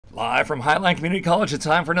Live from Highline Community College, it's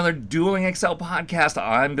time for another Dueling Excel podcast.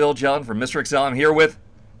 I'm Bill Jellin from Mr. Excel. I'm here with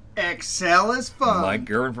Excel is fun. Mike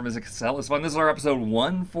Gerwin from Excel is Fun. This is our episode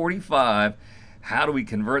 145. How do we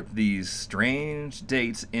convert these strange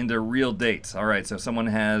dates into real dates? All right, so someone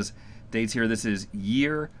has dates here. This is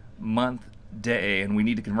year, month, day, and we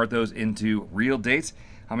need to convert those into real dates.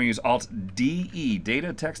 I'm going to use Alt-DE,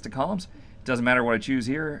 data, text to columns. It doesn't matter what I choose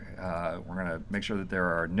here. We're going to make sure that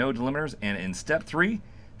there are no delimiters. And in step 3,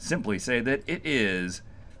 simply say that it is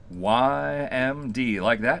YMD,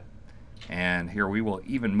 like that. And here we will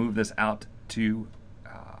even move this out to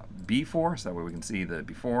B4, so that way we can see the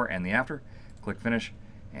before and the after. Click Finish,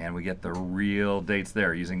 and we get the real dates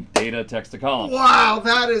there using data, text to columns. Wow,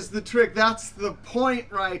 that is the trick. That's the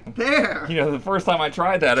point right there. You know, the first time I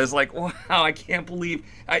tried that, I was like, wow, I can't believe.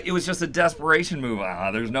 It was just a desperation move.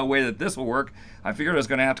 There's no way that this will work. I figured I was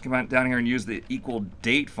going to have to come out down here and use the equal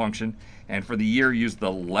date function, and for the year, use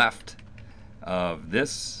the left of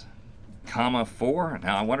this, comma 4.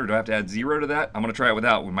 Now I wonder, do I have to add 0 to that? I'm going to try it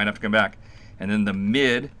without. We might have to come back. And then the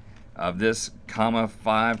mid of this, comma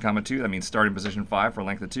 5, comma 2. That means starting position 5 for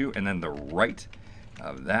length of 2. And then the right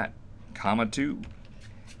of that, comma 2.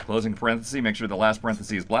 Closing parenthesis. Make sure the last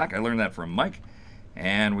parenthesis is black. I learned that from Mike.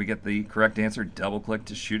 And we get the correct answer. Double click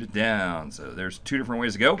to shoot it down. So there's 2 different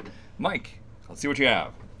ways to go. Mike, let's see what you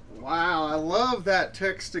have. Wow, I love that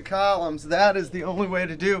text to columns. That is the only way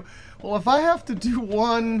to do. Well, if I have to do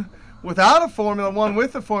one without a formula, one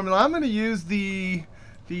with a formula, I'm going to use the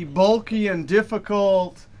bulky and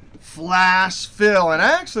difficult flash fill. And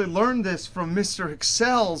I actually learned this from Mr.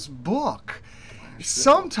 Excel's book.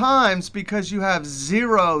 Sometimes because you have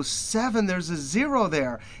 0, 7, there's a 0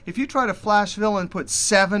 there. If you try to flash fill and put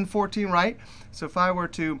 7, 14, right? So if I were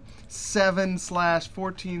to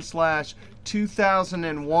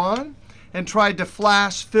 7/14/2001 and tried to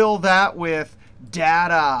flash fill that with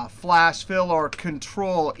data, flash fill, or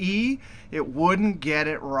Control E, it wouldn't get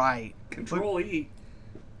it right. Control E?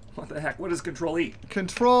 What the heck? What is Control E?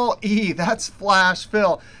 Control E, that's flash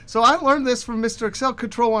fill. So I learned this from Mr. Excel.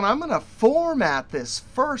 Control 1, I'm going to format this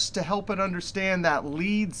first to help it understand that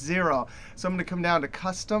lead 0. So I'm going to come down to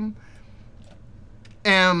Custom,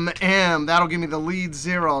 MM. That'll give me the lead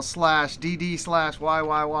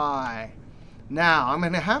 0/DD/YYY. Now, I'm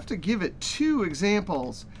going to have to give it 2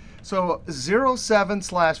 examples. So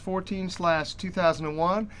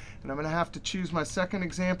 07/14/2001. And I'm going to have to choose my second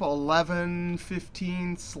example,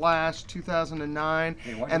 11/15/2009.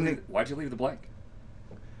 Hey, why'd you leave the blank?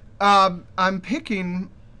 I'm picking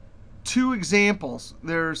 2 examples.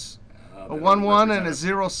 There's a 11 and a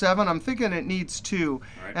 07. I'm thinking it needs 2.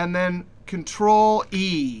 Right. And then Control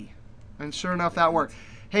E. And sure enough, that worked.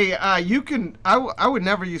 Hey, you can. I would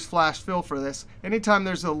never use flash fill for this. Anytime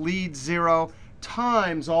there's a lead 0,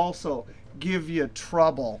 times also give you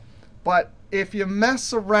trouble. But if you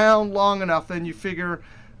mess around long enough, then you figure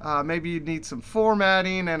maybe you need some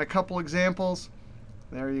formatting and a couple examples.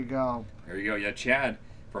 There you go. There you go. Yeah, Chad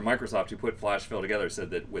from Microsoft, who put flash fill together,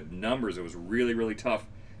 said that with numbers, it was really, really tough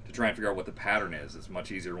to try and figure out what the pattern is. It's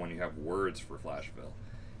much easier when you have words for flash fill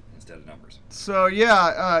instead of numbers. So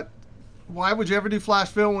yeah, why would you ever do flash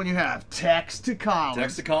fill when you have text to columns?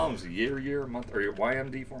 Text to columns, year, month, or your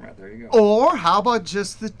YMD format. There you go. Or how about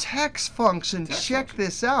just the text function? Check function.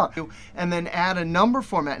 this out. And then add a number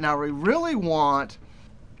format. Now we really want.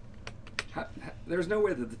 There's no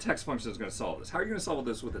way that the text function is going to solve this. How are you going to solve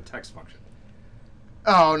this with a text function?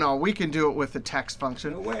 Oh, no, we can do it with the text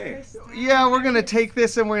function. No way. Yeah, we're going to take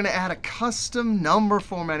this and we're going to add a custom number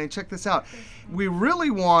formatting. Check this out. We really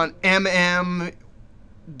want MMDDYYY,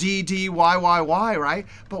 right?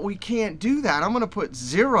 But we can't do that. I'm going to put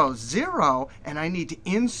 0, 0, and I need to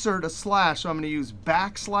insert a slash. So I'm going to use //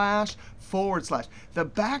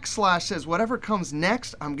 The / says whatever comes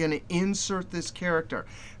next, I'm going to insert this character.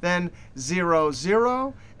 Then 0,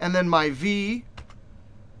 0, and then my V,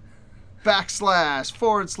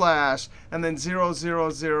 // and then 0, 0,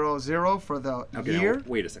 0, 0 for the year. Now,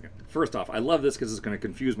 wait a second. First off, I love this because it's going to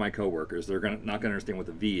confuse my coworkers. They're not going to understand what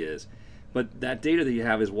the V is. But that data that you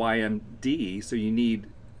have is YMD, so you need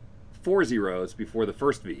 4 zeros before the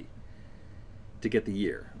first V to get the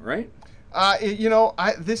year, right?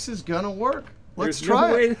 This is going to work. Let's There's try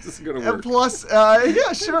no way it. this is going to work. Plus,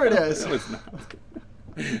 yeah, sure it is. No, it's not.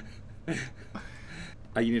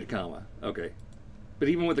 You need a comma. Okay. But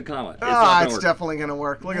even with the comma, it's not going to It's work. definitely going to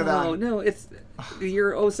work. Look at that. No, it's the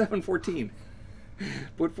year 07/14.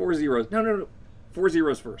 Put 4 zeros. No. 4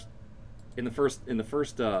 zeros first. In the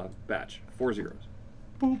first batch, 4 zeros.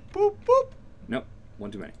 Boop, boop, boop. Nope, one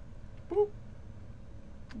too many. Boop.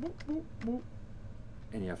 Boop, boop, boop.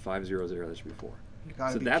 And you have 5 zeros there. That should be 4. You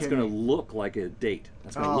gotta So be that's kidding going to me. look like a date.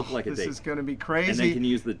 That's going to look like a This date. is going to be And crazy. then can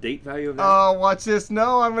you use the date value of that? Oh, watch this.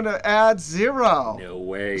 No, I'm going to add 0. No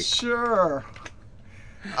way. Sure.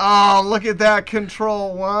 Oh, look at that.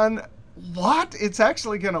 Control 1. What? It's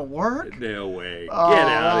actually going to work? No way. Oh, Get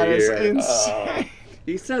out of that is here. insane.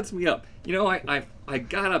 He sets me up. You know, I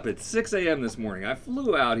got up at 6 a.m. this morning. I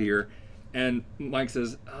flew out here, and Mike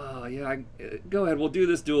says, "Oh, yeah, go ahead. We'll do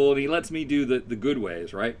this duel." And he lets me do the good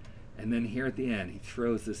ways, right? And then here at the end, he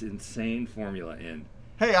throws this insane formula in.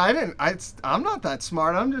 Hey, I'm not that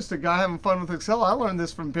smart. I'm just a guy having fun with Excel. I learned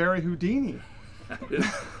this from Barry Houdini. That is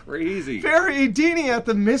crazy. Barry Houdini at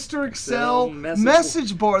the Mr. Excel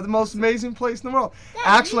message board, the most amazing place in the world. Dad,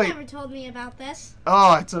 Actually, you never told me about this.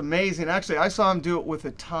 oh, it's amazing. Actually, I saw him do it with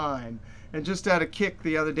a time. And just out of kick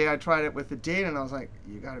the other day, I tried it with the date, and I was like,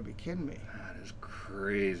 you got to be kidding me. That is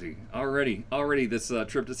crazy. Already, this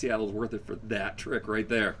trip to Seattle is worth it for that trick right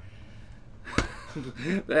there.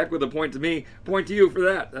 The heck with a point to me, point to you for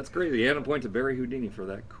that. That's crazy. And a point to Barry Houdini for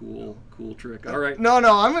that cool trick. All right. No,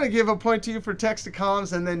 I'm going to give a point to you for text to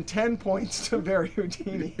columns and then 10 points to Barry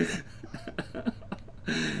Houdini.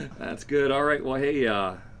 That's good. All right. Well, hey,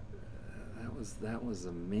 that was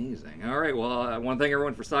amazing. All right. Well, I want to thank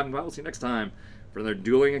everyone for stopping by. We'll see you next time for another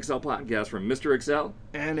Dueling Excel podcast from Mr. Excel.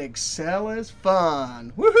 And Excel is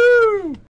fun. Woohoo!